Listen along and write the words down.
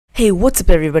Hey, what's up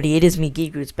everybody? It is me,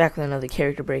 Geekroots, back with another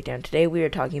character breakdown. Today we are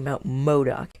talking about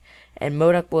M.O.D.O.K. And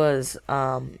M.O.D.O.K was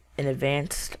an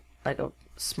advanced, like a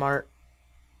smart,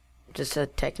 just a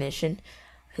technician.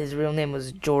 His real name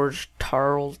was George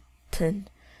Tarleton.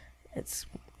 That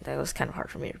was kind of hard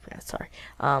for me to pronounce, sorry.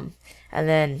 And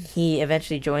then he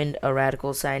eventually joined a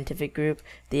radical scientific group,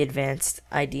 the Advanced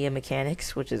Idea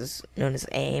Mechanics, which is known as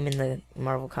AIM in the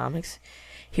Marvel Comics.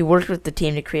 He worked with the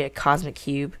team to create a cosmic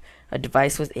cube, a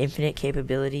device with infinite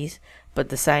capabilities, but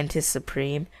the scientists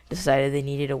supreme decided they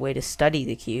needed a way to study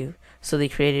the cube, so they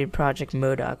created Project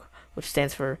M.O.D.O.K, which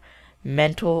stands for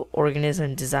Mental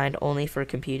Organism Designed Only for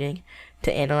Computing,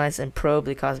 to analyze and probe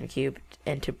the cosmic cube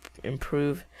and to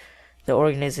improve the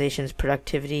organization's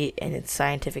productivity and its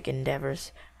scientific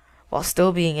endeavors, while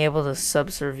still being able to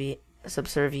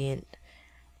subservient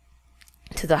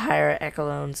to the higher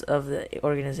echelons of the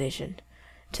organization.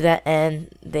 To that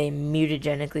end, they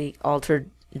mutagenically altered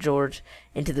George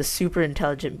into the super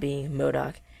intelligent being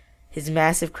M.O.D.O.K. His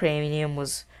massive cranium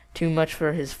was too much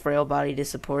for his frail body to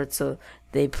support, so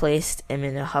they placed him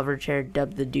in a hover chair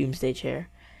dubbed the Doomsday Chair.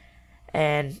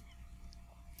 And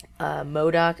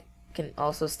M.O.D.O.K can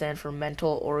also stand for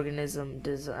Mental Organism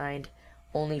Designed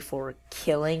Only for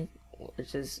Killing,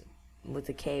 which is with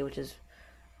a K, which is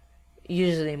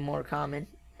usually more common.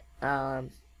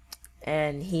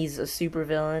 And he's a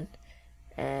supervillain,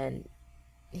 and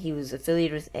he was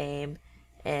affiliated with AIM,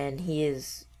 and he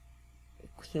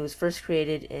was first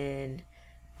created in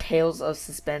Tales of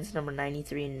Suspense number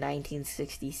 93 in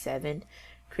 1967,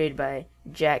 created by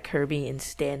Jack Kirby and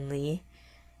Stan Lee,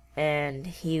 and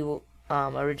he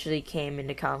originally came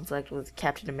into conflict with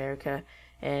Captain America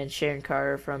and Sharon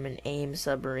Carter from an AIM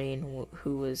submarine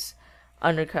who was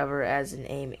undercover as an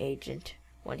AIM agent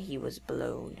when he was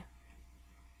blown.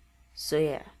 So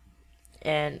yeah,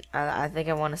 and I think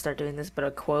I want to start doing this, but a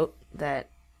quote that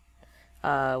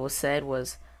was said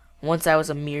was, "Once I was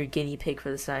a mere guinea pig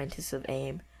for the scientists of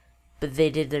AIM, but they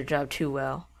did their job too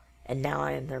well, and now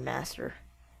I am their master."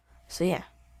 So yeah,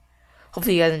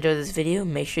 hopefully you guys enjoyed this video.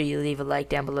 Make sure you leave a like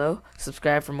down below,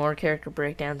 subscribe for more character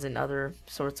breakdowns and other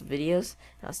sorts of videos,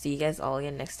 and I'll see you guys all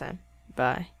again next time.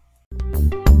 Bye.